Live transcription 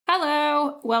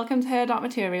welcome to Her Dark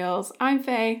Materials. I'm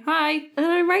Faye. Hi. And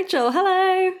I'm Rachel.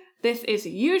 Hello. This is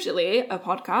usually a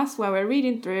podcast where we're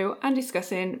reading through and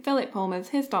discussing Philip Pullman's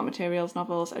His Dark Materials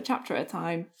novels a chapter at a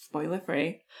time, spoiler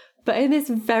free. But in this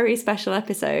very special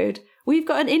episode, we've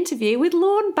got an interview with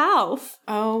Lorne Balfe.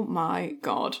 Oh my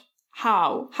god.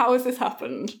 How? How has this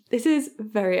happened? This is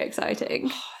very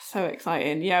exciting. So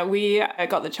exciting. Yeah, we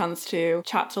got the chance to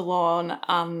chat to Lorne,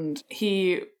 and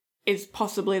he is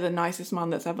possibly the nicest man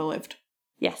that's ever lived.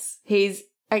 Yes, he's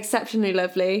exceptionally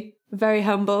lovely, very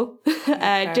humble,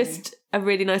 just a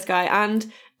really nice guy.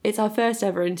 And it's our first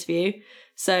ever interview,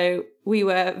 so we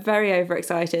were very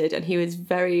overexcited and he was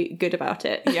very good about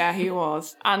it. Yeah, he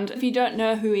was. And if you don't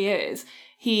know who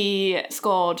he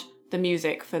scored the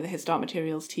music for the His Dark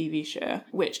Materials TV show,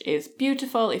 which is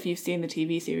beautiful. If you've seen the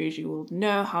TV series, you will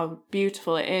know how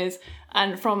beautiful it is.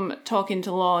 And from talking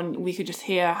to Lorne, we could just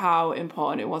hear how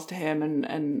important it was to him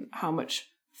and how much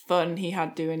fun he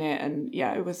had doing it. And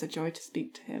yeah, it was a joy to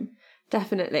speak to him.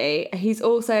 Definitely. He's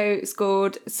also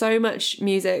scored so much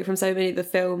music from so many of the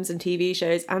films and TV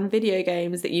shows and video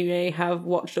games that you may have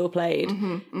watched or played.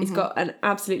 He's got an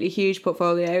absolutely huge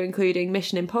portfolio, including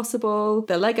Mission Impossible,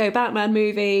 the Lego Batman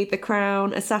movie, The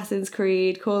Crown, Assassin's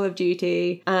Creed, Call of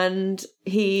Duty, and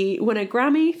he won a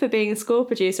Grammy for being a score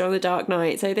producer on The Dark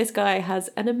Knight. So this guy has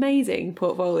an amazing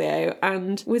portfolio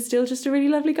and was still just a really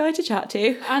lovely guy to chat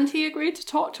to. And he agreed to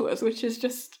talk to us, which is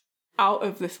just out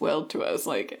of this world to us.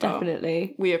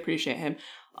 Definitely. We appreciate him.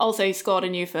 Also, he scored a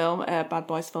new film, Bad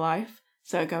Boys for Life,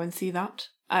 so go and see that.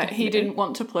 He didn't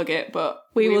want to plug it, but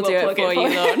we will do it for you,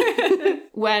 Lorne.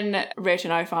 When Rach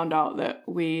and I found out that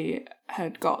we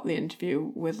had got the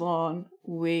interview with Lorne,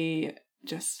 we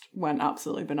just went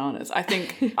absolutely bananas. I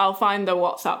think I'll find the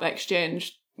WhatsApp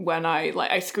exchange when I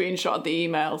screenshot the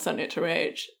email, sent it to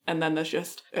Rach, and then there's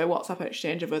just a WhatsApp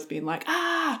exchange of us being like,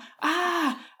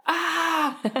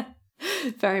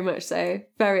 Very much so.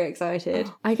 Very excited.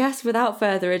 I guess without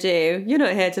further ado, you're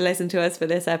not here to listen to us for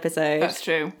this episode. That's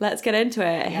true. Let's get into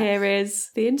it. Yes. Here is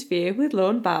the interview with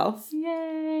Lorne Balfe.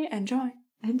 Yay! Enjoy.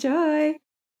 Enjoy.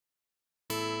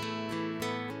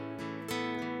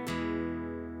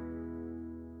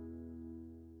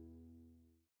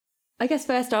 I guess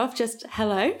first off, just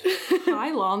hello.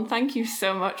 Hi, Lorne. Thank you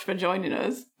so much for joining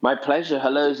us. My pleasure.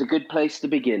 Hello is a good place to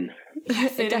begin.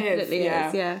 Yes, it definitely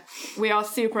is, yeah. We are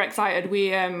super excited. We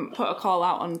put a call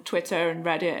out on Twitter and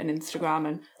Reddit and Instagram,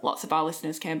 and lots of our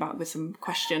listeners came back with some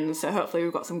questions, so hopefully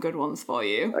we've got some good ones for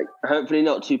you. Hopefully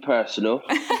not too personal.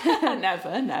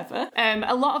 Never.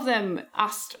 A lot of them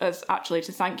asked us actually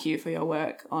to thank you for your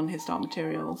work on His Dark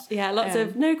Materials. Yeah, lots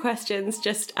of no questions,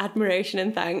 just admiration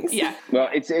and thanks. Yeah. Well,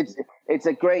 it's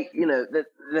a great,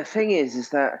 the thing is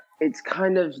that it's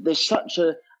kind of, there's such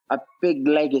a big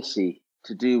legacy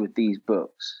to do with these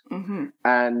books. Mm-hmm.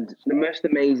 And the most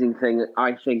amazing thing that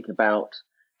I think about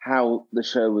how the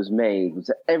show was made was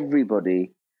that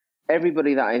everybody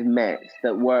that I've met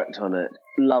that worked on it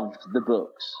loved the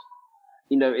books.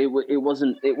 It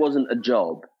wasn't a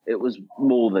job. It was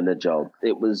more than a job.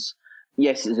 It was,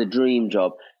 yes, it's a dream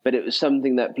job, but it was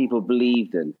something that people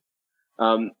believed in.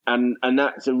 And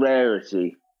that's a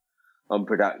rarity on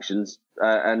productions,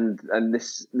 and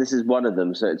this is one of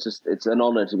them. So it's an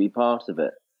honor to be part of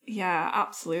it. Yeah,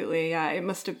 absolutely. Yeah, it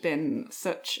must have been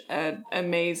such an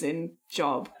amazing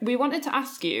job. We wanted to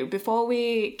ask you, before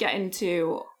we get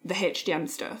into the HDM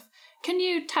stuff, can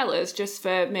you tell us, just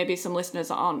for maybe some listeners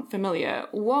that aren't familiar,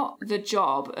 what the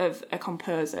job of a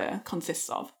composer consists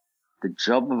of? The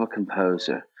job of a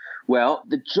composer. Well,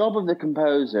 the job of the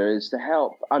composer is to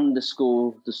help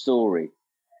underscore the story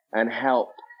and help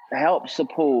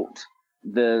support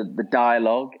the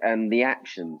dialogue and the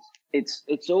actions.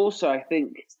 It's also, I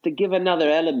think, to give another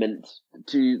element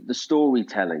to the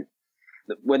storytelling.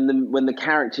 That when the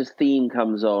character's theme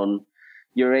comes on,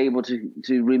 you're able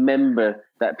to remember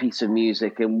that piece of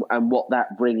music and what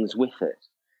that brings with it.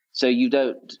 So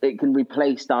it can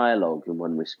replace dialogue in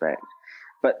one respect.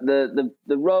 But the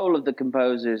role of the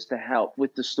composer is to help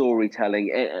with the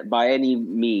storytelling by any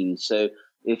means. So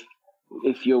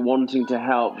if you're wanting to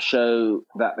help show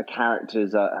that the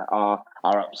characters are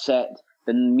upset,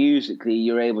 then musically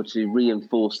you're able to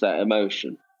reinforce that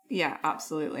emotion. Yeah,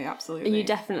 absolutely. And you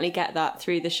definitely get that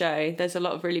through the show. There's a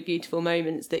lot of really beautiful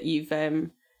moments that you've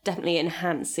definitely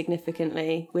enhanced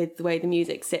significantly with the way the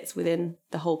music sits within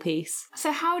the whole piece.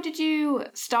 So how did you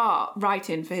start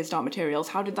writing for His Dark Materials?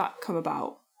 How did that come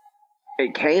about?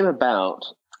 It came about,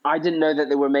 I didn't know that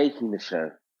they were making the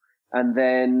show. And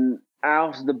then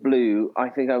out of the blue, I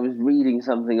think I was reading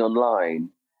something online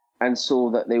and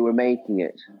saw that they were making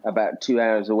it about 2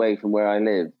 hours away from where I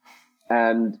live.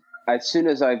 And as soon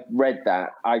as I read that,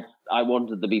 I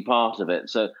wanted to be part of it.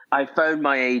 So I phoned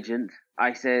my agent.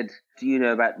 I said, "Do you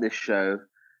know about this show?"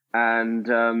 And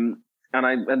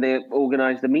they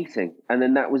organised a meeting, and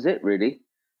then that was it. Really,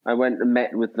 I went and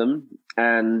met with them,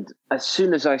 and as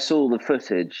soon as I saw the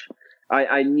footage,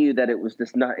 I knew that it was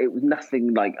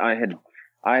nothing like I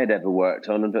had ever worked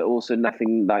on, but also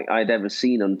nothing like I'd ever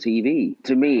seen on TV.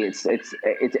 To me, it's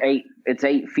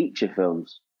 8 feature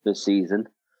films this season,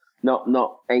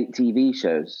 not 8 TV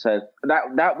shows. So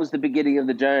that was the beginning of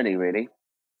the journey, really.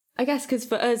 I guess because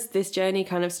for us, this journey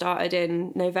kind of started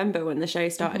in November when the show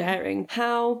started airing.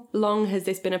 How long has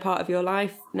this been a part of your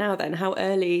life now then? How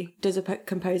early does a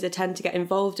composer tend to get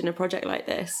involved in a project like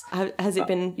this? Has it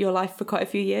been your life for quite a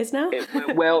few years now?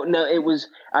 No, it was,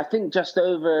 I think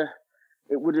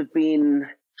it would have been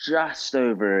just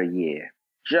over a year.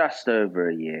 Just over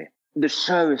a year. The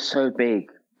show is so big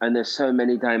and there's so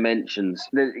many dimensions.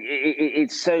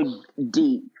 It's so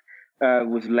deep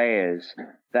with layers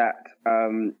that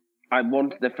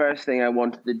the first thing I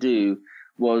wanted to do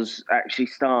was actually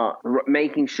start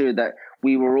making sure that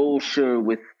we were all sure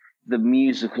with the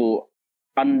musical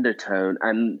undertone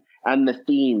and the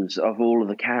themes of all of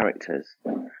the characters.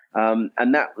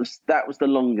 And that was the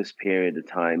longest period of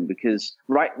time, because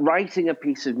writing a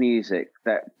piece of music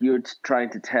that you're trying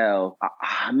to tell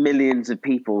millions of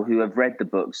people who have read the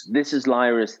books, this is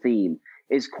Lyra's theme,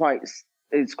 is quite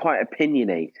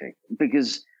opinionating,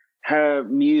 because her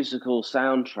musical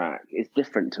soundtrack is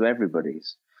different to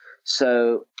everybody's.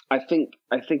 So I think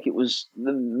it was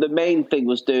the main thing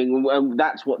was doing, and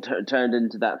that's what turned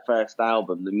into that first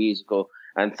album, the musical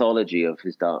anthology of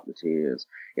His Dark Materials.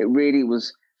 It really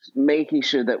was making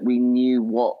sure that we knew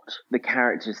what the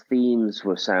characters' themes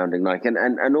were sounding like,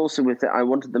 and also with it, I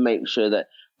wanted to make sure that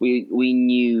we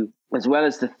knew, as well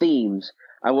as the themes,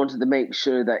 I wanted to make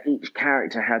sure that each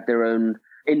character had their own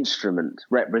instrument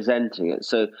representing it.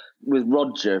 So with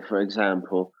Roger, for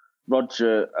example,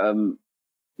 Roger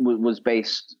was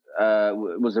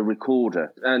a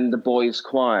recorder, and the boys'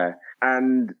 choir,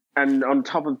 and on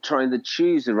top of trying to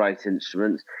choose the right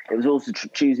instruments, it was also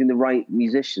choosing the right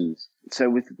musicians. So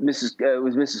with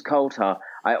Mrs. Coulthard,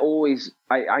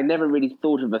 I never really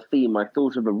thought of a theme. I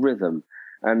thought of a rhythm,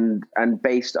 and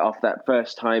based off that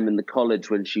first time in the college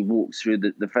when she walks through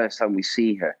the first time we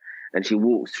see her, and she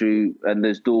walks through and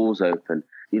those doors open.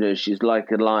 You know, she's like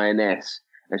a lioness,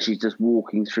 and she's just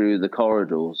walking through the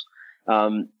corridors.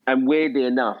 And weirdly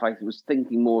enough, I was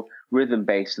thinking more rhythm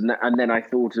based, and then I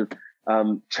thought of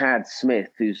Chad Smith,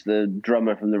 who's the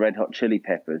drummer from the Red Hot Chili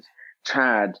Peppers.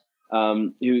 Chad,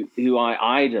 who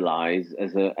I idolize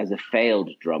as a failed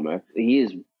drummer. He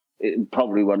is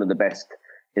probably one of the best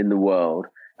in the world.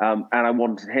 And I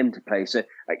wanted him to play. So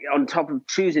on top of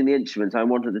choosing the instruments, I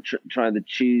wanted to try to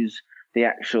choose the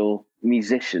actual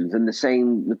musicians. And the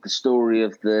same with the story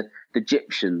of the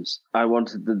Egyptians. I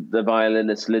wanted the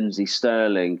violinist Lindsay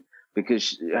Sterling,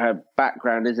 because her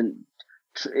background isn't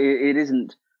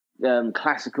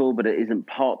classical, but it isn't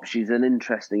pop. She's an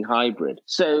interesting hybrid.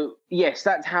 So yes,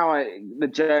 that's how the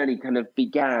journey kind of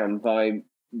began, by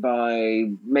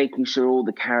making sure all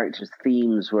the characters'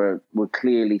 themes were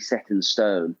clearly set in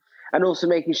stone, and also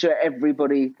making sure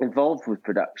everybody involved with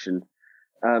production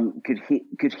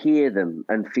could hear them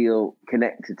and feel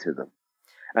connected to them.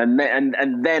 And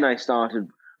then I started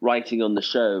writing on the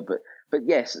show. But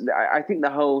yes, I think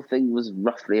the whole thing was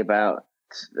roughly about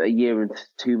a year and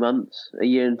 2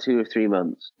 or 3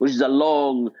 months, which is a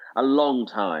long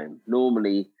time.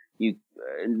 Normally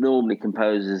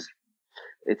composers,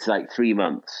 it's like 3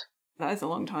 months. That is a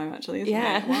long time, actually, isn't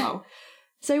it? Wow.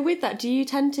 So with that, do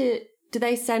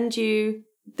they send you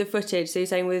the footage? So you're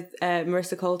saying with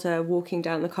Marissa Coulter walking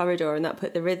down the corridor and that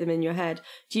put the rhythm in your head.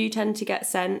 Do you tend to get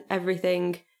sent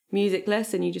everything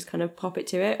musicless and you just kind of pop it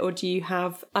to it? Or do you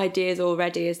have ideas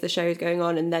already as the show's going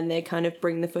on and then they kind of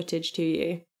bring the footage to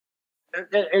you?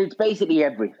 It's basically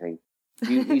everything.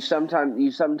 You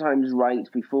sometimes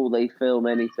write before they film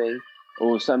anything,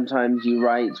 or sometimes you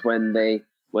write when they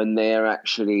are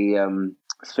actually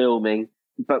filming.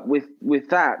 But with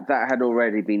that had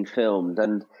already been filmed,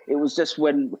 and it was just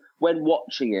when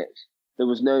watching it, there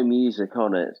was no music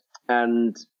on it,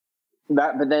 and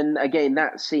that. But then again,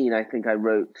 that scene, I think I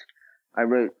wrote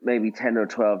maybe 10 or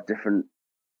 12 different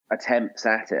attempts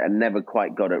at it, and never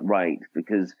quite got it right,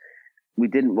 because we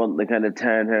didn't want to kind of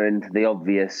turn her into the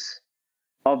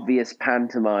obvious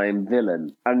pantomime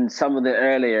villain. And some of the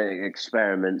earlier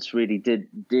experiments really did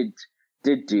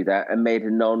do that and made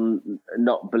her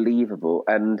not believable.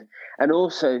 And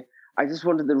also, I just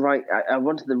wanted to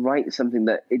write something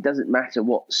that it doesn't matter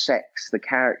what sex the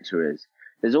character is.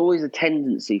 There's always a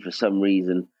tendency for some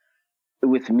reason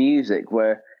with music,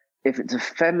 where if it's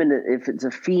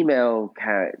a female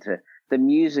character, the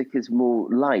music is more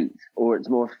light or it's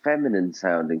more feminine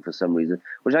sounding for some reason,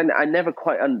 which I never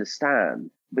quite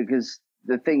understand, because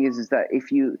the thing is that if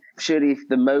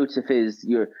the motive is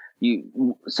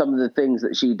some of the things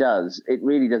that she does, it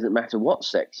really doesn't matter what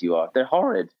sex you are. They're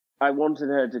horrid. I wanted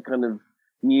her to kind of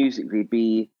musically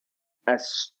be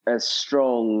as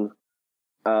strong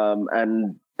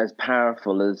and as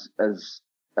powerful as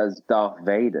Darth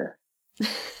Vader.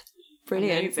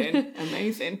 Brilliant.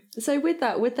 Amazing. So with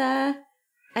that, were there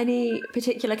any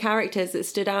particular characters that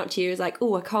stood out to you as like,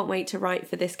 oh, I can't wait to write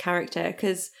for this character?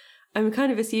 Because I'm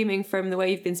kind of assuming from the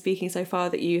way you've been speaking so far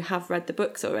that you have read the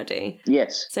books already.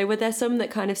 Yes. So were there some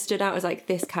that kind of stood out as like,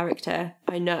 this character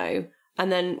I know?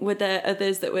 And then were there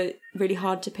others that were really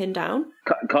hard to pin down?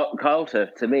 Carter,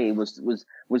 to me, was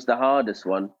the hardest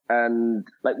one. And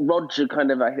like Roger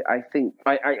kind of, I think,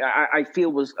 I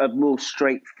feel was a more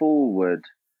straightforward.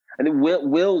 I think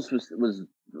Will's was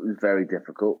very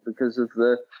difficult because of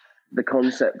the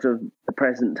concept of the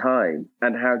present time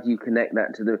and how do you connect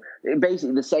that to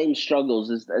basically the same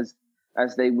struggles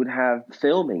as they would have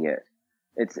filming it.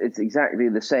 It's exactly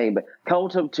the same. But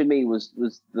Coulter to me was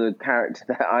the character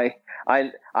that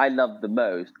I loved the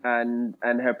most, and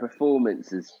her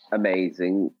performance is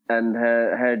amazing, and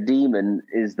her demon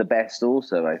is the best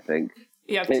also, I think.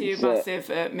 You have two massive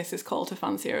Mrs. Coulter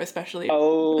fans here, especially.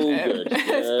 Oh, good.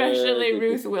 Especially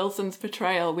Ruth Wilson's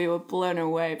portrayal. We were blown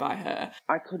away by her.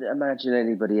 I couldn't imagine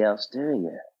anybody else doing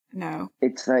it. No.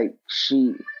 It's like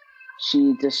she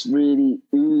just really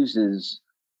oozes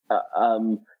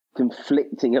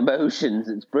conflicting emotions.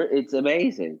 It's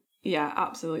amazing. Yeah,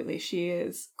 absolutely. She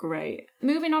is great.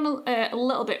 Moving on a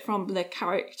little bit from the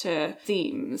character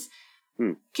themes.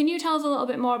 Can you tell us a little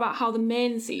bit more about how the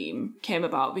main theme came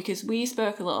about? Because we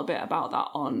spoke a little bit about that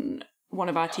on one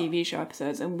of our TV show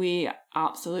episodes, and we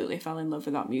absolutely fell in love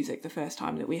with that music the first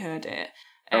time that we heard it.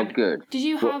 Oh, good. Did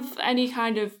you have any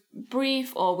kind of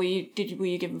brief, or were you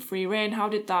given free rein? How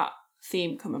did that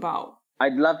theme come about?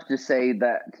 I'd love to say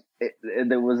that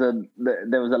there was a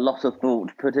lot of thought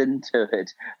put into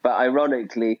it, but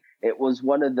ironically, it was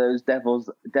one of those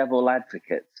devil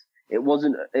advocates. It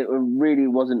really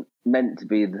wasn't meant to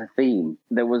be the theme.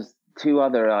 There was two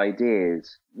other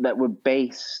ideas that were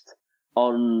based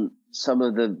on some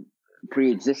of the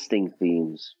pre-existing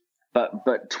themes,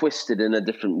 but twisted in a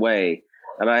different way.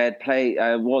 And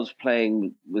I was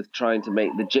playing with trying to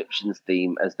make the Egyptians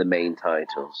theme as the main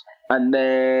titles. And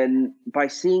then by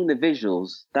seeing the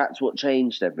visuals, that's what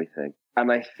changed everything. And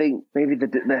I think maybe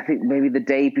the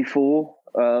day before,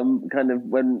 kind of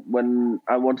when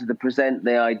I wanted to present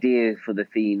the idea for the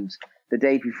themes, the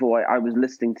day before I was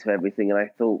listening to everything and I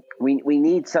thought we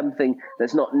need something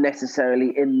that's not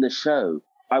necessarily in the show.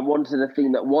 I wanted a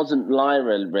theme that wasn't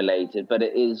Lyra related, but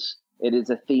it is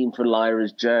a theme for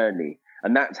Lyra's journey.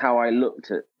 And that's how I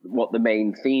looked at what the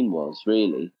main theme was,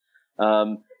 really.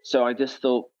 So I just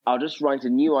thought, I'll just write a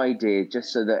new idea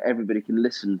just so that everybody can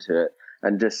listen to it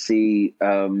and just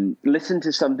listen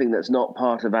to something that's not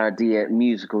part of our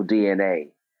musical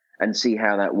DNA and see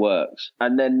how that works.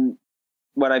 And then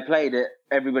when I played it,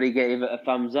 everybody gave it a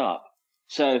thumbs up.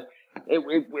 So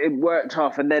it worked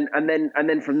off. And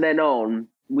then from then on,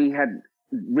 we had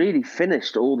really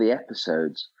finished all the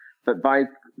episodes. But by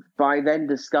then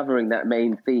discovering that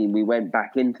main theme, we went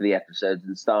back into the episodes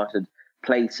and started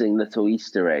placing little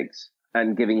Easter eggs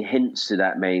and giving hints to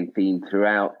that main theme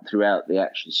throughout the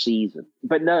actual season.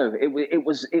 But no, it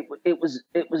was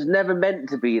never meant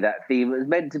to be that theme. It was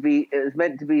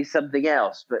meant to be something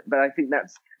else. But I think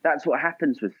that's what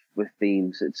happens with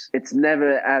themes. It's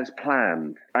never as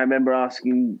planned. I remember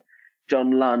asking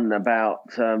John Lunn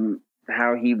about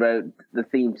how he wrote the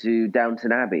theme to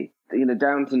Downton Abbey. You know,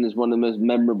 Downton is one of the most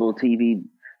memorable TV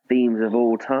themes of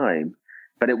all time.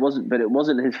 But it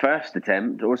wasn't his first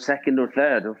attempt, or second, or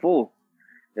third, or fourth.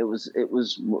 It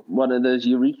was one of those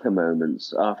eureka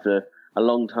moments after a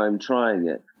long time trying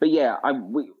it. But yeah,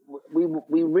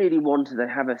 we really wanted to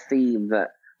have a theme that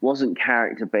wasn't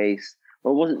character based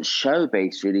or wasn't show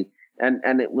based really,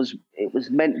 and it was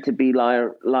meant to be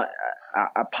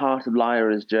a part of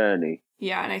Lyra's journey.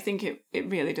 Yeah, and I think it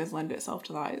really does lend itself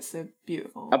to that. It's a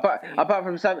beautiful. Apart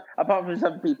from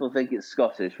some people think it's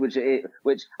Scottish, which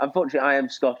unfortunately I am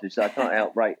Scottish, so I can't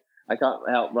help write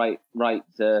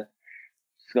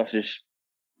Scottish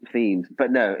themes.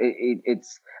 But no,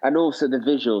 it's and also the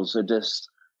visuals are just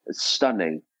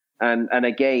stunning, and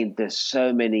again, there's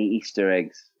so many Easter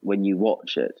eggs when you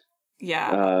watch it.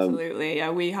 Yeah, absolutely. Yeah,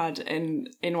 we had in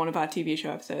one of our TV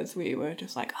show episodes, we were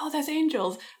just like, oh, there's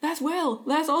angels, there's Will,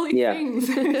 there's all these things.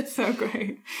 It's so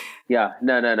great. Yeah,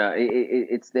 no.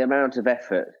 It's the amount of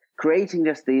effort. Creating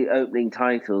just the opening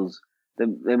titles, the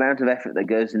amount of effort that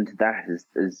goes into that is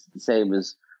the same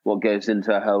as what goes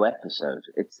into a whole episode.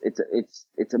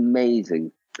 It's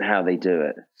amazing how they do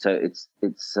it. So it's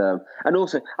and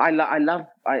also I love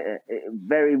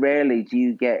very rarely do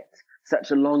you get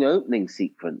such a long opening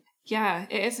sequence. Yeah,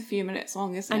 it is a few minutes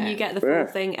long, isn't it? And you get the full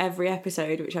thing every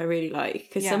episode, which I really like,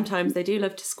 because sometimes they do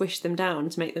love to squish them down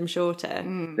to make them shorter.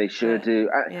 They sure do.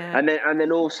 And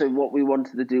then also what we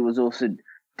wanted to do was also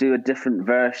do a different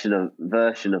version of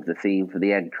the theme for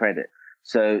the end credit.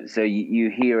 So you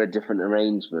hear a different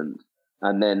arrangement,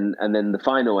 and then the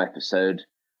final episode,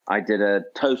 I did a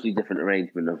totally different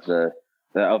arrangement of the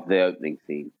opening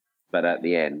theme, but at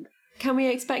the end. Can we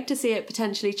expect to see it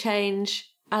potentially change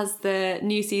as the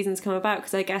new seasons come about?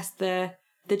 Because I guess the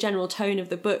general tone of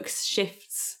the books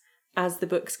shifts as the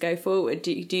books go forward.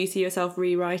 Do you see yourself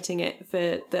rewriting it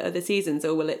for the other seasons,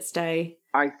 or will it stay?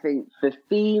 I think the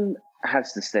theme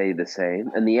has to stay the same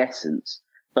and the essence,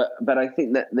 but I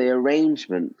think that the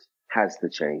arrangement has to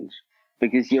change,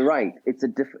 because you're right.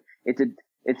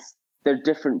 They're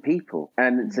different people,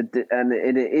 and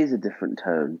it is a different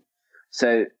tone.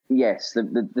 So yes,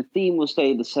 the theme will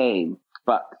stay the same.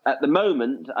 But at the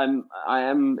moment,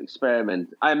 I'm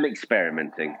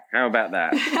experimenting. How about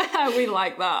that? We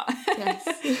like that. Yes.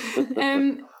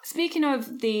 Speaking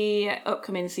of the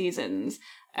upcoming seasons,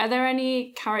 are there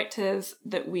any characters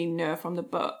that we know from the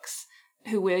books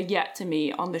who we're yet to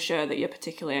meet on the show that you're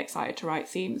particularly excited to write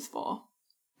themes for?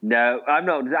 No, I'm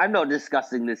not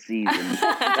discussing this season.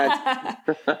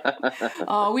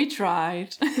 Oh, we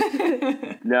tried.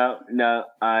 No,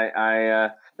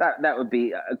 that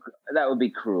would be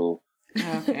cruel.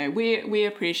 Okay, we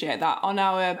appreciate that. On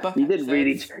our book you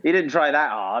didn't try that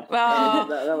hard. Well,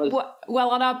 that was...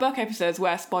 well, on our book episodes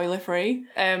we're spoiler free,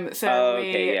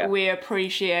 we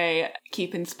appreciate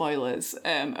keeping spoilers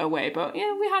away. But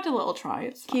yeah, we had a little try.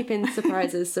 It's fine. Keeping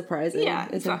surprises surprising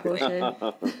is important.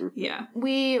 Yeah,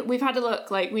 we've had a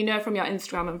look. Like, we know from your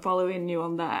Instagram and following you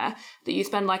on there that you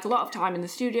spend like a lot of time in the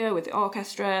studio with the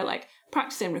orchestra, like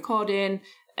practicing recording.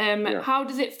 How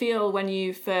does it feel when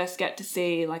you first get to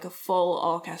see like a full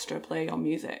orchestra play your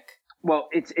music? Well,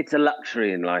 it's a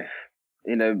luxury in life.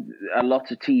 You know, a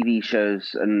lot of TV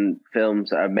shows and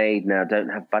films that are made now don't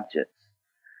have budgets,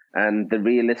 and the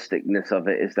realisticness of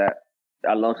it is that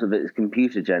a lot of it is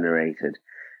computer generated.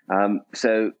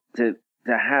 So to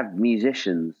have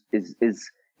musicians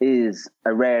is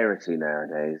a rarity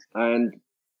nowadays, and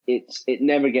it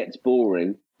never gets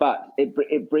boring, but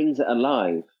it brings it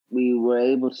alive. We were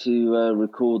able to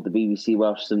record the BBC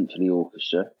Welsh Symphony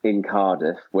Orchestra in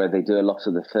Cardiff, where they do a lot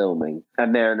of the filming.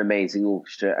 And they're an amazing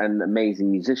orchestra and amazing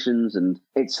musicians. And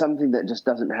it's something that just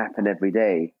doesn't happen every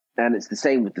day. And it's the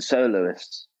same with the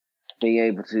soloists. Being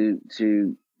able to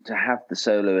have the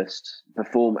soloists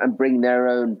perform and bring their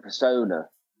own persona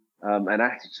and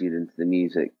attitude into the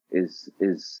music is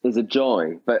a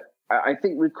joy. But I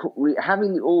think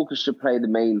having the orchestra play the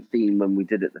main theme when we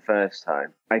did it the first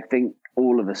time, I think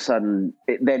all of a sudden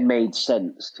it then made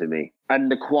sense to me.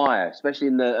 And the choir, especially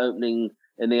in the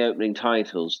opening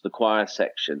titles, the choir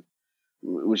section,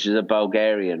 which is a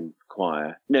Bulgarian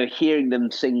choir, hearing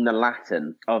them sing the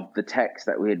Latin of the text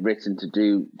that we had written to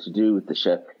do with the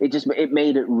show, it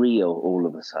made it real all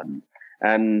of a sudden.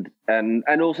 And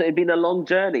also it'd been a long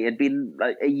journey. It'd been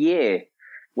like a year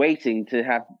waiting to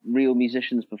have real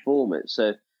musicians perform it.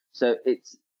 So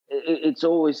it's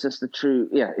always just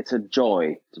it's a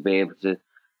joy to be able to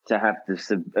have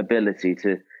this ability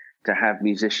to have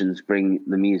musicians bring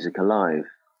the music alive.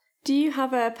 Do you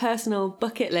have a personal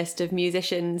bucket list of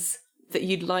musicians that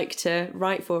you'd like to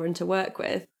write for and to work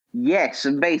with? Yes,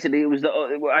 and basically it was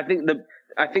I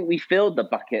think we filled the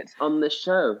bucket on this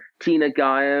show. Tina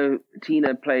Gaio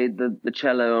played the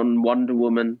cello on Wonder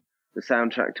Woman, the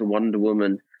soundtrack to Wonder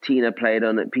Woman. Tina played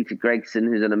on it. Peter Gregson,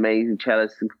 who's an amazing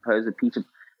cellist and composer. Peter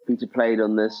played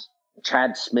on this.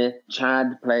 Chad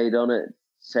played on it.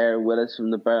 Sarah Willis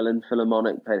from the Berlin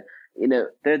Philharmonic played.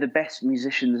 They're the best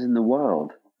musicians in the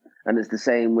world. And it's the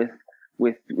same with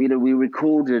we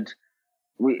recorded.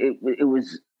 We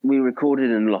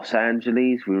recorded in Los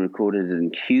Angeles. We recorded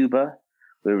in Cuba.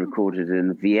 We recorded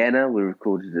in Vienna. We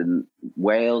recorded in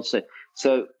Wales.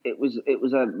 So it was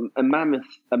a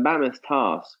mammoth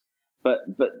task. But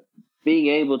being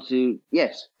able to,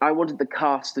 yes, I wanted to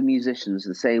cast the musicians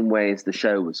the same way as the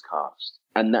show was cast.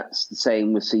 And that's the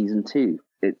same with season 2.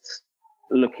 It's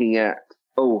looking at,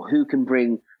 who can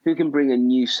bring a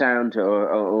new sound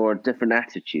or a different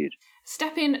attitude.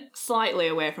 stepping slightly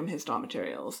away from His Dark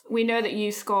Materials, we know that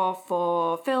you score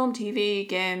for film, TV,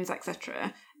 games,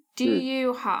 etc. Do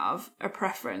you have a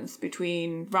preference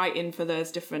between writing for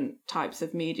those different types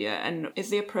of media, and is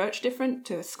the approach different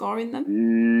to scoring them?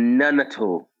 None at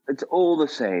all. It's all the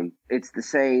same. It's the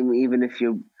same even if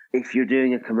you're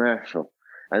doing a commercial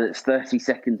and it's 30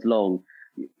 seconds long.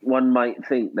 One might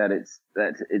think that it's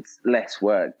less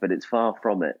work, but it's far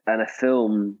from it. And a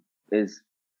film is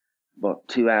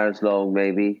 2 hours long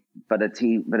maybe, but a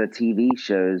TV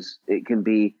shows, it can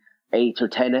be 8 or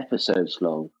 10 episodes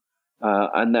long,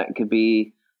 and that could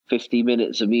be 50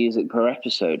 minutes of music per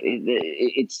episode.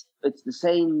 It's the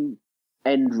same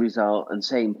end result and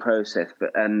same process,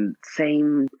 and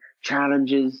same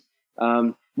challenges.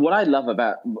 What I love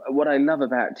about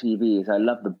TV is I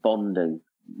love the bonding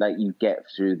that you get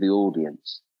through the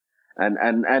audience,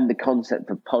 and the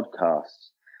concept of podcasts,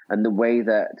 and the way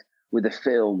that with a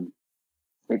film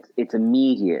it's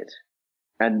immediate,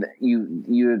 and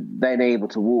you're then able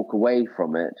to walk away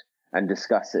from it and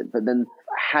discuss it. But then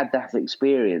I had that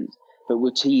experience. But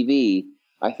with TV,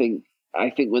 I think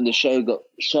when the show got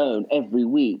shown every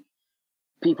week,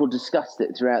 people discussed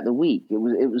it throughout the week. It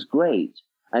was great,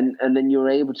 and then you were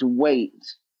able to wait.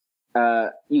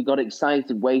 You got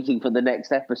excited waiting for the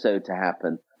next episode to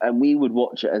happen, and we would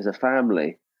watch it as a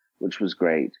family, which was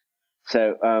great.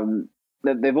 So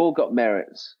they've all got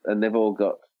merits and they've all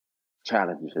got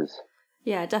challenges.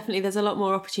 Yeah, definitely. There's a lot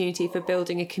more opportunity for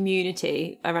building a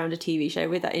community around a TV show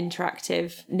with that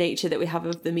interactive nature that we have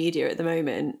of the media at the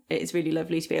moment. It's really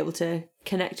lovely to be able to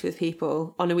connect with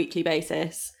people on a weekly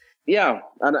basis. Yeah,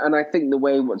 and I think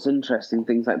what's interesting,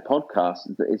 things like podcasts,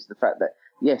 is the fact that,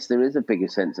 yes, there is a bigger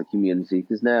sense of community,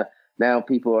 because now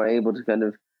people are able to kind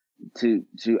of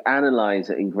to analyse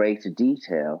it in greater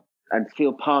detail and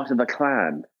feel part of a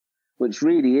clan, which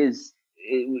really is,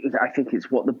 I think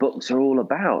it's what the books are all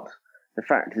about. The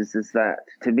fact is that,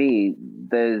 to me,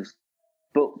 there's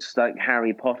books like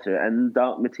Harry Potter and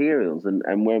Dark Materials,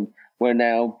 and we're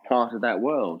now part of that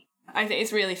world. I think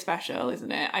it's really special,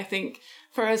 isn't it? I think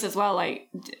for us as well, like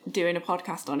doing a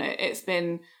podcast on it, it's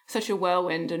been such a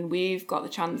whirlwind, and we've got the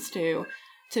chance to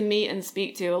meet and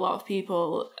speak to a lot of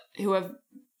people who are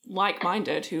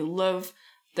like-minded, who love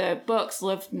the books,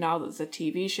 love now that there's a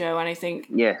TV show. And I think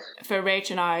yes, for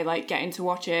Rach and I, like getting to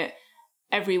watch it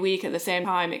every week at the same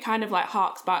time, it kind of like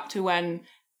harks back to when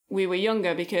we were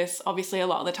younger, because obviously a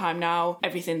lot of the time now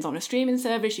everything's on a streaming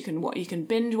service. You can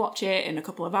binge watch it in a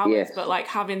couple of hours, yes. But like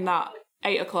having that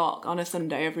 8:00 on a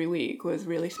Sunday every week was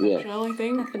really special, I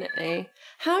think. Definitely.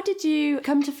 How did you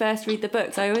come to first read the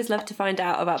books? I always love to find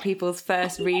out about people's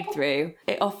first read through.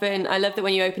 I love that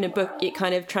when you open a book, it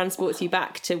kind of transports you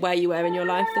back to where you were in your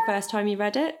life the first time you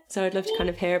read it. So I'd love to kind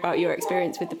of hear about your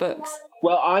experience with the books.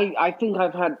 Well, I think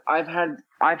I've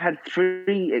had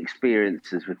 3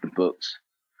 experiences with the books,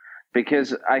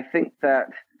 because I think that,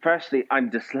 firstly,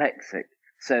 I'm dyslexic,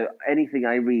 so anything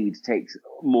I read takes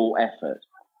more effort.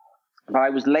 But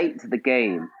I was late to the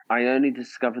game. I only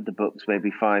discovered the books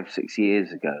maybe 5-6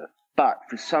 years ago. But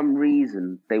for some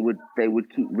reason, they would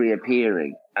keep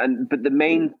reappearing. But the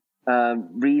main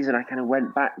reason I kind of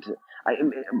went back to,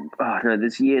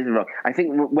 this years ago. I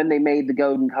think when they made the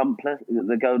Golden Compass,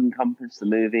 the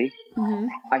movie, mm-hmm.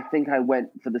 I think I went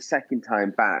for the second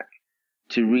time back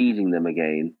to reading them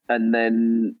again, and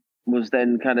then was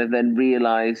kind of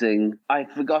realizing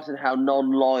I'd forgotten how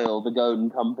non-loyal the Golden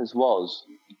Compass was.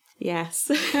 Yes.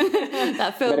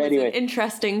 That film is an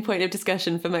interesting point of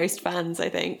discussion for most fans, I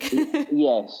think.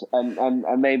 Yes, and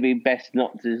maybe best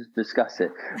not to discuss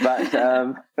it. But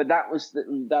that was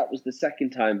the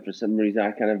second time, for some reason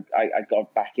I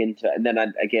got back into it, and then I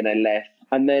left.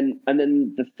 And then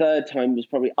the third time was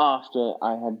probably after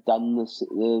I had done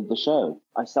the show.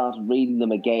 I started reading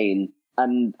them again,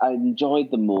 and I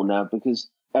enjoyed them more now, because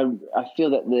I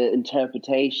feel that the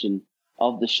interpretation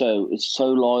of the show is so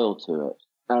loyal to it.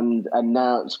 And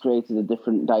now it's created a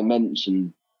different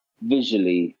dimension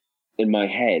visually in my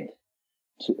head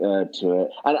to it.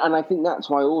 And I think that's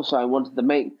why also I wanted to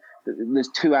make... There's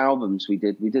 2 albums we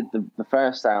did. We did the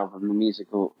first album, the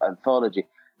musical anthology,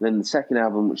 and then the second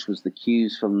album, which was the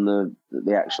cues from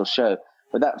the actual show.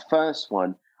 But that first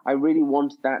one, I really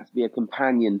wanted that to be a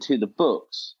companion to the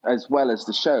books as well as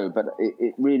the show. But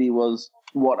it really was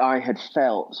what I had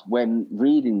felt when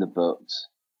reading the books.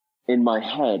 In my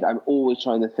head, I'm always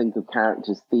trying to think of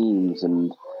characters' themes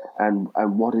and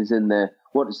what is in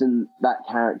that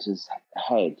character's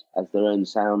head as their own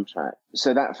soundtrack.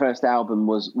 So that first album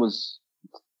was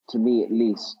to me at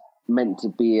least meant to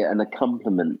be an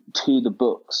accompaniment to the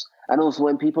books, and also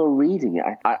when people are reading it.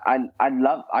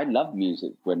 I love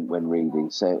music when reading,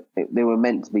 so they were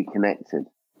meant to be connected.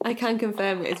 I can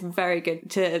confirm it's very good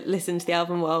to listen to the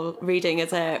album while reading.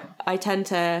 I tend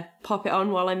to pop it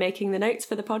on while I'm making the notes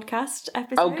for the podcast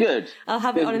episode. Oh, good. I'll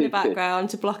have it on in the Good. background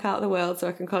to block out the world so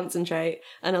I can concentrate,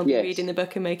 and I'll be reading the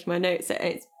book and making my notes.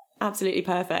 It's absolutely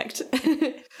perfect.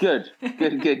 Good.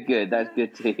 That's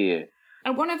good to hear.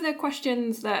 And one of the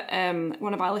questions that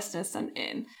one of our listeners sent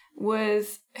in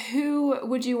was, who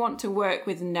would you want to work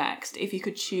with next if you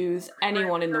could choose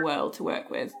anyone in the world to work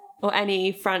with? Or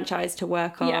any franchise to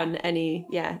work on,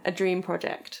 a dream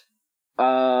project.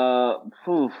 I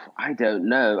don't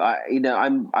know.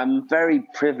 I'm very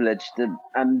privileged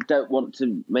and don't want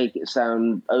to make it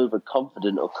sound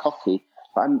overconfident or cocky.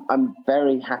 But I'm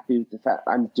very happy with the fact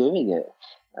I'm doing it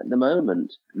at the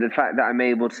moment. The fact that I'm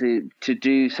able to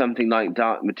do something like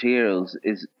Dark Materials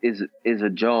is a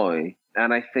joy.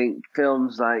 And I think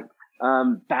films like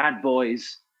Bad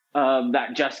Boys.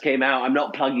 That just came out. I'm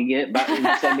not plugging it, but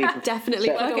definitely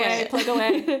plug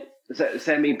away.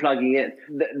 Semi-plugging it.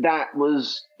 That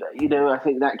was, I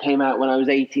think that came out when I was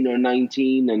 18 or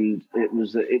 19, and it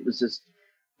was just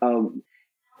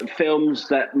films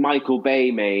that Michael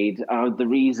Bay made are the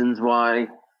reasons why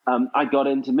I got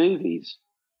into movies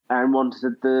and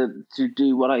wanted to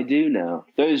do what I do now.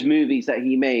 Those movies that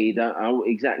he made are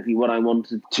exactly what I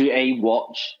wanted to A,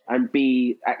 watch, and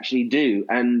B, actually do.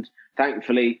 And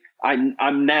thankfully,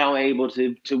 I'm now able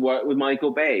to work with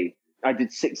Michael Bay. I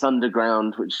did Six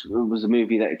Underground, which was a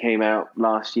movie that came out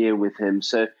last year with him.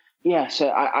 So yeah, so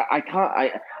I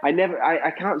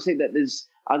can't say that there's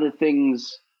other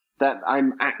things that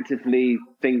I'm actively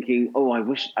thinking, oh, I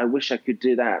wish I could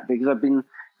do that, because I've been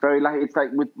very lucky. It's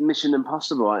like with Mission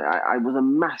Impossible. I was a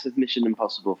massive Mission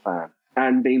Impossible fan,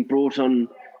 and being brought on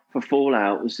for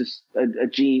Fallout was just a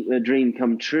dream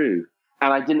come true,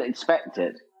 and I didn't expect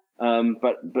it.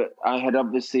 But I had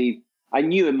I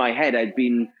knew in my head I'd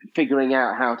been figuring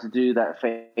out how to do that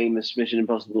famous Mission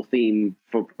Impossible theme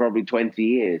for probably 20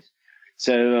 years.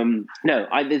 So no,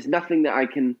 there's nothing that I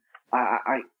can.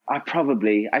 I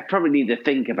probably need to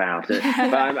think about it,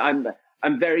 but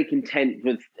I'm very content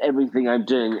with everything I'm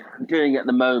doing at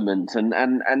the moment,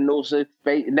 and also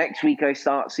next week I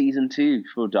start season 2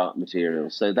 for Dark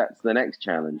Materials, so that's the next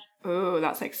challenge. Oh,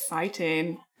 that's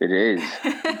exciting! It is.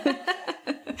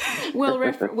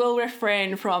 We'll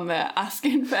refrain from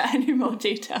asking for any more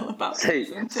detail about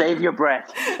Save your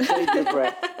breath. Save your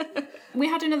breath. We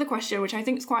had another question, which I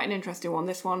think is quite an interesting one.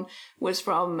 This one was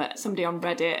from somebody on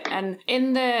Reddit. And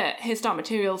in his Dark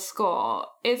Materials score,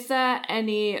 is there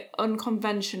any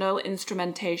unconventional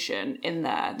instrumentation in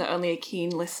there that only a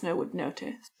keen listener would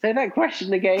notice? Say that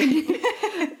question again.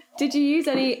 Did you use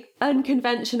any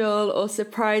unconventional or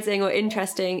surprising or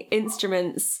interesting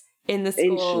instruments in the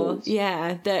score?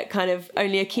 Yeah, that kind of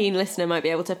only a keen listener might be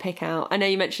able to pick out. I know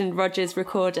you mentioned Roger's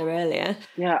recorder earlier.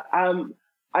 Yeah,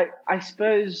 I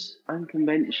suppose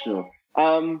unconventional.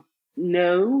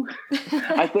 No,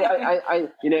 I think I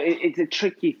it's a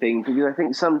tricky thing, because I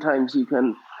think sometimes you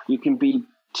can be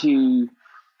too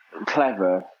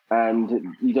clever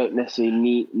and you don't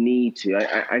necessarily need to.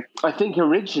 I think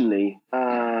originally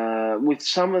with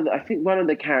some of I think one of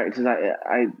the characters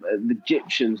the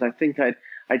Egyptians, I think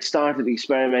I'd started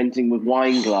experimenting with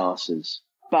wine glasses,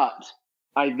 but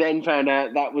I then found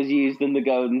out that was used in the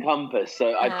Golden Compass,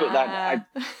 so I put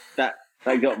that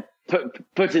got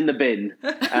put in the bin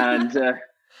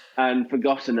and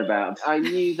forgotten about. I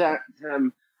knew that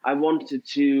I wanted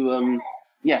to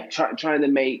trying to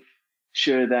make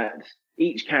sure that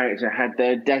each character had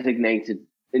their designated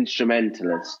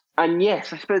instrumentalist. And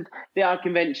yes, I suppose they are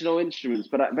conventional instruments,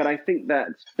 but I think that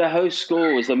the whole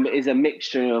score is a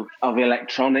mixture of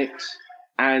electronics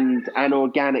and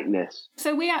organicness.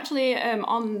 So we actually,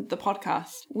 on the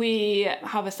podcast, we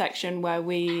have a section where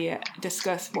we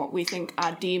discuss what we think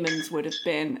our demons would have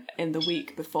been in the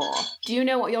week before. Do you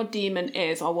know what your demon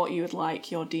is, or what you would like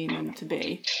your demon to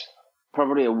be?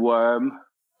 Probably a worm.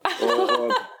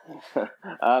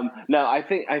 No, I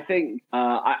think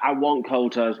I want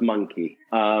Coulter's monkey,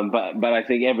 but I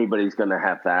think everybody's going to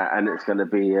have that, and it's going to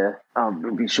be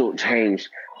shortchanged.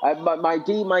 But my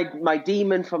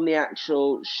demon from the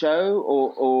actual show,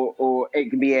 or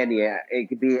it could be any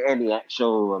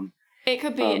actual. It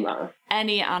could be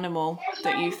any animal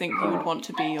that you think you would want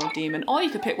to be your demon, or you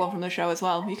could pick one from the show as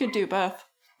well. You could do both.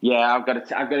 Yeah, I've got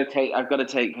to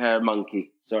take her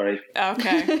monkey. Sorry.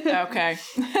 Okay.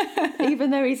 Even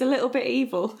though he's a little bit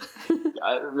evil.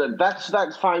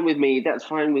 That's fine with me. That's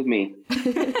fine with me.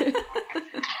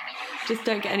 Just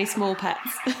don't get any small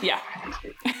pets. Yeah.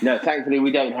 No, thankfully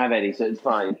we don't have any, so it's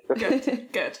fine.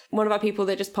 Good. One of our people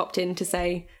that just popped in to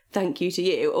say thank you to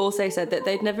you also said that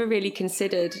they'd never really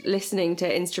considered listening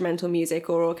to instrumental music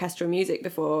or orchestral music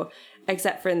before,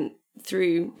 except for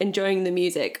through enjoying the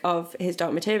music of His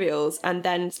Dark Materials and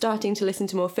then starting to listen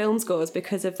to more film scores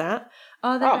because of that.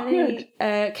 Are there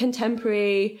any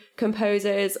contemporary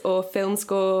composers or film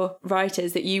score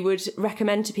writers that you would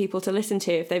recommend to people to listen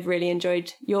to if they've really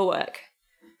enjoyed your work?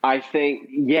 I think,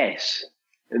 yes.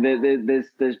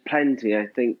 There's plenty. I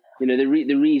think,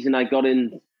 the reason I got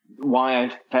in, why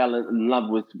I fell in love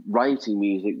with writing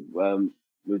music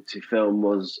to film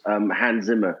was Hans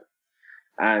Zimmer.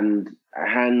 And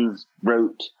Hans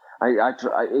wrote,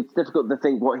 it's difficult to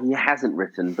think what he hasn't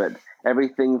written, but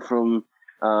everything from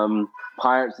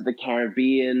Pirates of the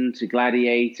Caribbean to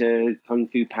Gladiator, Kung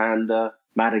Fu Panda,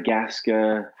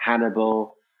 Madagascar,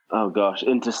 Hannibal,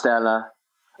 Interstellar,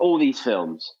 all these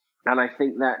films. And I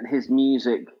think that his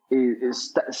music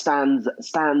stands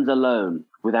alone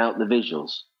without the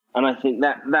visuals. And I think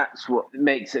that's what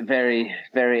makes it very,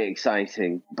 very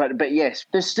exciting. But yes,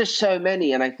 there's just so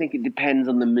many, and I think it depends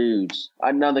on the moods.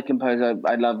 Another composer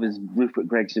I love is Rupert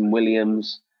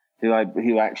Gregson-Williams, who I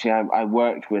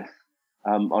worked with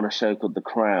on a show called The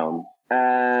Crown.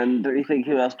 And do you think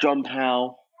who else? John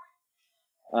Powell,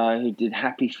 who did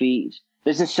Happy Feet.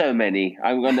 There's just so many.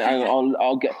 I'll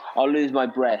lose my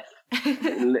breath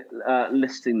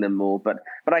listing them all. But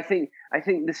I think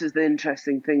this is the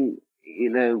interesting thing.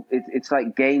 It's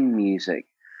like game music.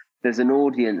 There's an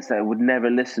audience that would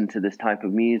never listen to this type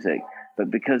of music,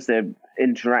 but because they're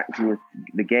interacting with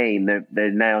the game,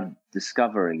 they're now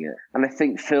discovering it. And I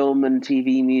think film and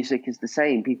TV music is the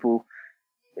same.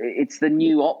 It's the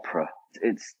new opera.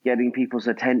 It's getting people's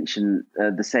attention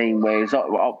the same way as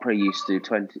opera used to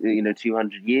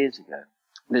 200 years ago.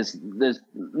 There's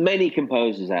many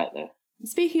composers out there.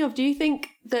 Speaking of, do you think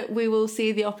that we will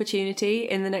see the opportunity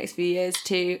in the next few years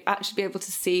to actually be able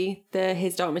to see the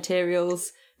His Dark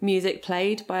Materials music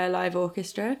played by a live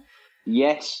orchestra?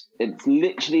 Yes, it's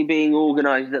literally being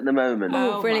organised at the moment.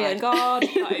 Oh, brilliant. My God,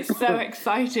 that is so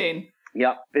exciting.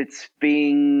 Yep, it's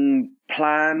being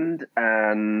planned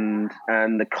and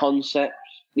the concept.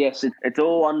 Yes, it's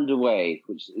all underway,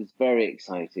 which is very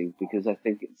exciting because I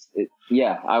think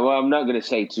I'm not going to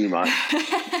say too much,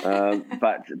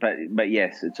 but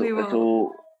yes,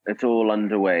 it's all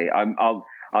underway. I'll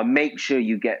make sure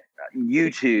you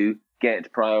two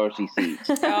get priority seats.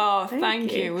 Oh,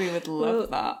 thank you. We would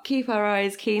love that. Keep our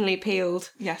eyes keenly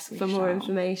peeled. Yes, we for more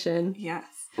information. Yes.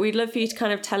 We'd love for you to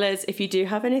kind of tell us if you do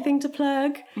have anything to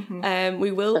plug. Mm-hmm.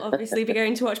 We will obviously be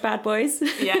going to watch Bad Boys.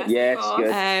 Yes, good.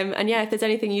 And if there's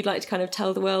anything you'd like to kind of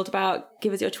tell the world about,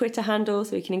 give us your Twitter handle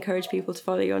so we can encourage people to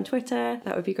follow you on Twitter.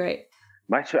 That would be great.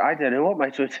 I don't know what my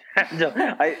Twitter handle.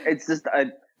 It's just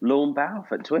Lorne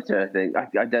Balfe at Twitter. I think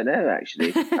I don't know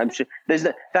actually. I'm sure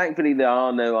thankfully there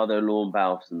are no other Lorne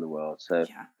Balfes in the world, so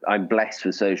I'm blessed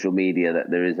with social media that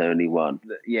there is only one.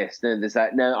 Yes, there's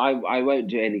that. No, I won't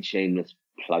do any shameless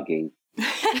plugging.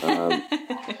 I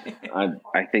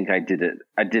think I did it.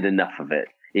 I did enough of it.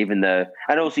 Even though,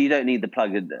 and also you don't need to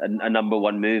plug a number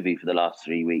one movie for the last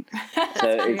 3 weeks.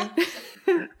 So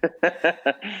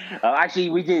actually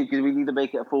we do, because we need to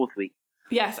make it a 4th week.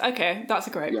 Yes, okay, that's a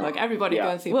great plug. Everybody go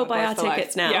and see. We'll buy our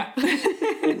tickets now. Yeah.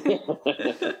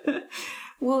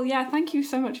 Well, thank you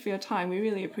so much for your time. We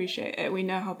really appreciate it. We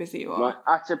know how busy you are. My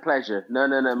utter pleasure. No,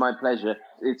 my pleasure.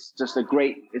 It's just a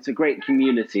great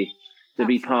community to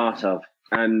be part of,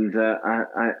 and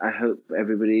I hope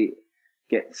everybody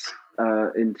gets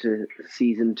into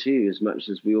season 2 as much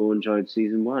as we all enjoyed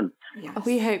season 1. Yes.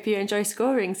 We hope you enjoy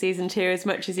scoring season 2 as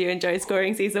much as you enjoy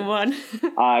scoring season 1.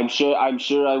 I'm sure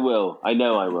I will. I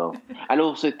know I will. And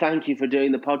also thank you for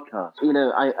doing the podcast.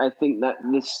 I think that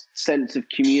this sense of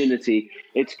community,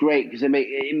 it's great because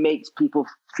it makes people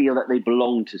feel that they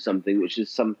belong to something, which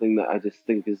is something that I just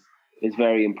think is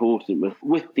very important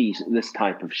with this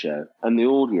type of show, and the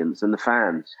audience and the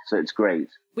fans. So it's great.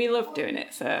 We love doing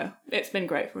it, so it's been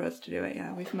great for us to do it.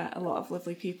 Yeah, we've met a lot of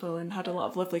lovely people and had a lot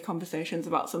of lovely conversations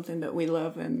about something that we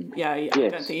love, and I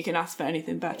don't think you can ask for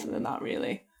anything better than that,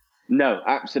 really. No,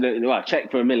 absolutely. Well, check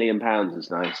for £1 million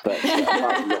is nice, but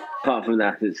apart from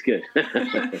that, it's good.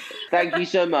 Thank you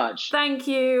so much. Thank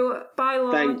you. Bye,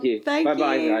 Lorne. Thank you.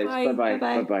 Bye-bye, guys. Bye.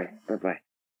 Bye-bye. Bye-bye.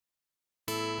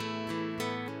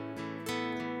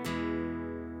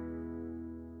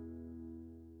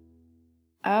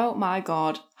 Oh my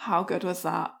God, how good was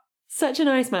that? Such a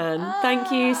nice man.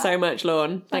 Thank you so much,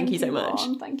 Lorne. Thank you so much.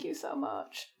 Lorne. Thank you so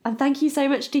much. And thank you so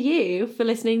much to you for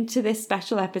listening to this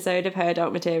special episode of Her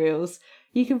Dark Materials.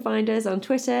 You can find us on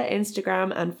Twitter,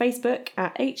 Instagram and Facebook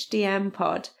at HDM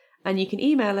Pod. And you can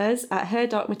email us at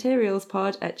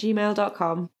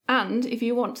herdarkmaterialspod@gmail.com. And if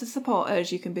you want to support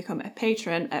us, you can become a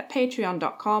patron at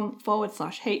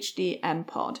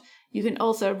patreon.com/HDMpod. You can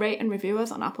also rate and review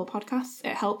us on Apple Podcasts.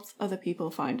 It helps other people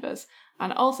find us.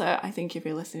 And also, I think if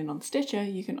you're listening on Stitcher,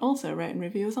 you can also rate and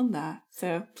review us on there.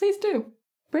 So please do.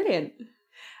 Brilliant.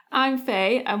 I'm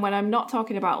Faye, and when I'm not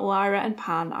talking about Lyra and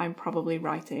Pan, I'm probably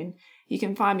writing. You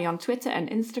can find me on Twitter and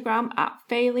Instagram at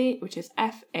Fayley, which is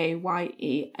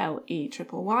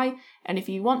FAYELEYYY. And if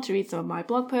you want to read some of my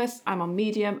blog posts, I'm on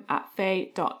Medium at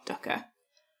faye.ducker.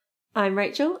 I'm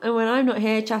Rachel, and when I'm not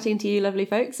here chatting to you lovely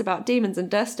folks about demons and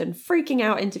dust and freaking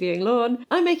out interviewing Lorne,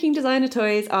 I'm making designer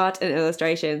toys, art and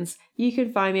illustrations. You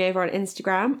can find me over on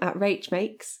Instagram at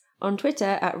RachMakes, on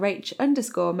Twitter at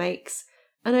Rach_makes,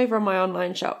 and over on my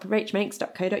online shop,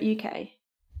 rachmakes.co.uk.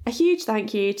 A huge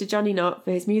thank you to Johnny Knott for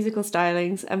his musical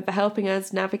stylings and for helping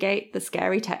us navigate the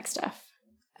scary tech stuff.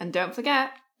 And don't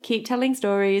forget, keep telling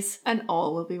stories, and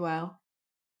all will be well.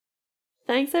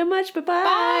 Thanks so much. Bye-bye.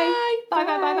 Bye. Bye,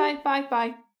 bye, bye, bye, bye,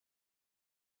 bye.